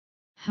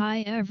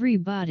Hi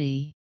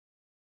everybody.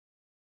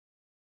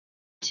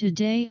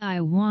 Today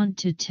I want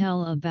to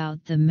tell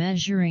about the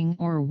measuring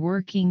or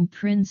working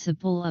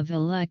principle of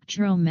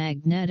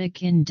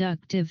electromagnetic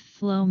inductive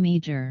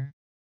flowmeter.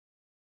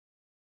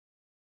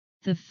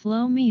 The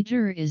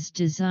flowmeter is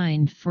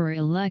designed for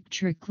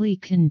electrically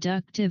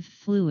conductive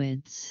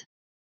fluids.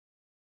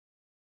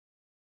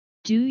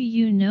 Do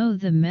you know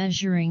the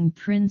measuring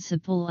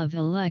principle of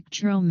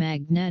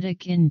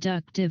electromagnetic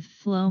inductive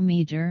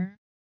flowmeter?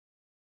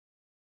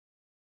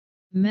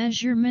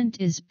 Measurement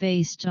is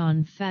based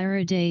on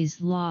Faraday's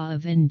law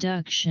of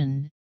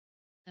induction,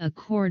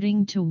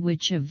 according to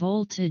which a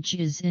voltage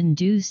is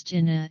induced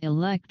in an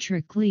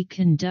electrically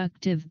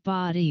conductive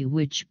body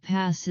which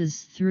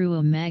passes through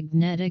a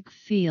magnetic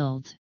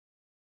field.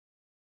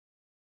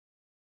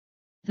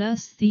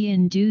 Thus the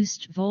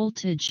induced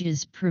voltage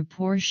is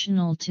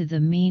proportional to the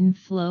mean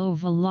flow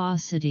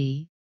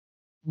velocity,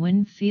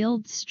 when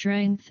field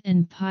strength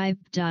and pipe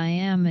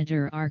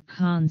diameter are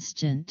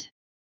constant.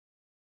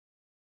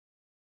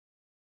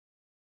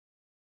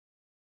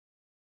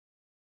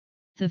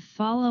 The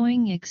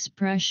following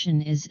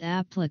expression is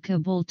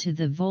applicable to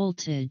the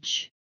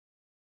voltage.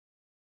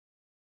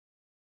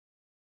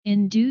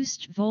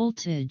 Induced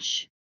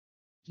voltage,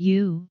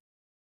 U,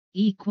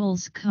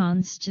 equals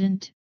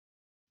constant,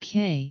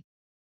 K,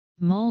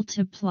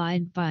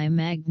 multiplied by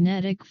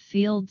magnetic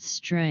field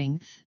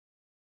strength,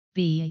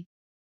 B,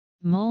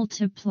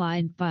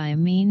 multiplied by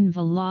mean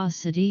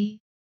velocity,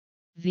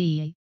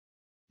 V,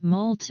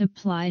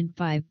 multiplied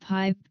by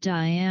pipe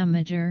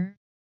diameter,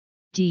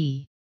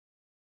 D.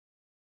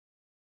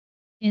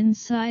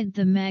 Inside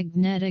the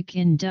magnetic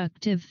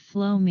inductive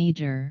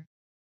flowmeter,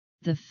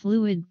 the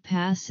fluid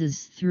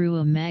passes through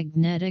a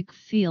magnetic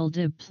field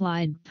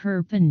applied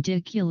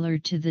perpendicular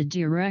to the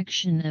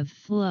direction of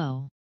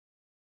flow.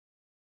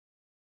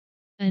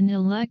 An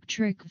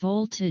electric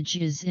voltage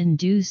is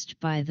induced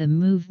by the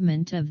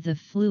movement of the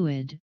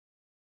fluid,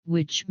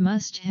 which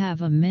must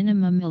have a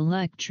minimum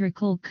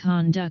electrical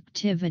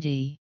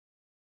conductivity.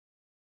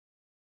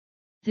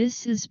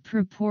 This is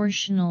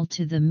proportional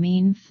to the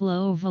mean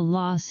flow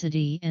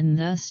velocity and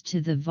thus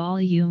to the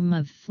volume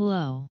of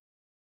flow.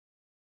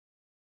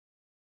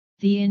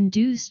 The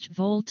induced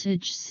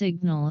voltage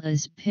signal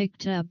is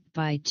picked up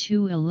by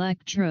two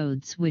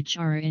electrodes which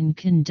are in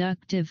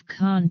conductive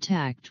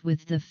contact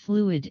with the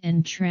fluid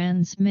and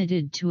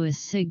transmitted to a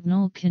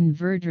signal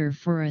converter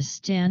for a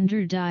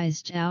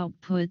standardized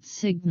output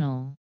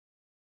signal.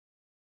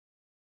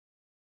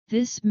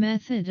 This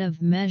method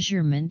of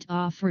measurement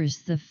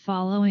offers the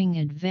following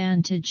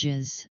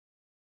advantages.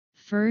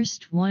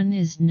 First one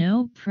is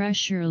no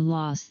pressure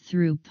loss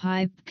through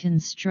pipe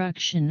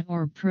construction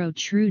or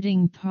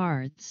protruding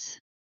parts.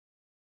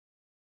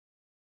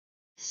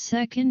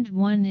 Second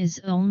one is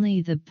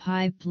only the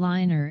pipe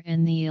liner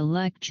and the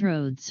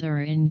electrodes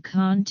are in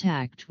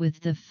contact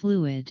with the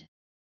fluid.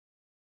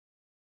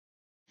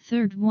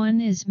 Third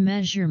one is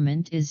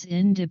measurement is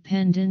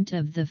independent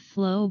of the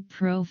flow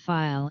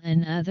profile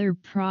and other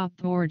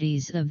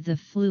properties of the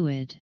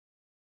fluid.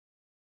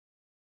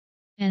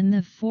 And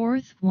the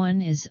fourth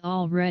one is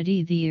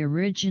already the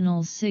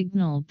original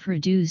signal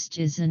produced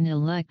is an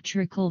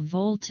electrical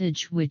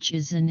voltage which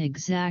is an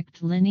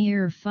exact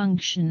linear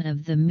function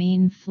of the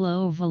mean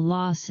flow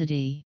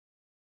velocity.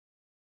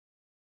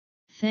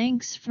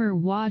 Thanks for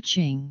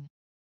watching.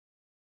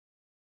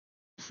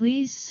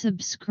 Please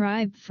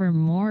subscribe for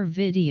more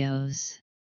videos.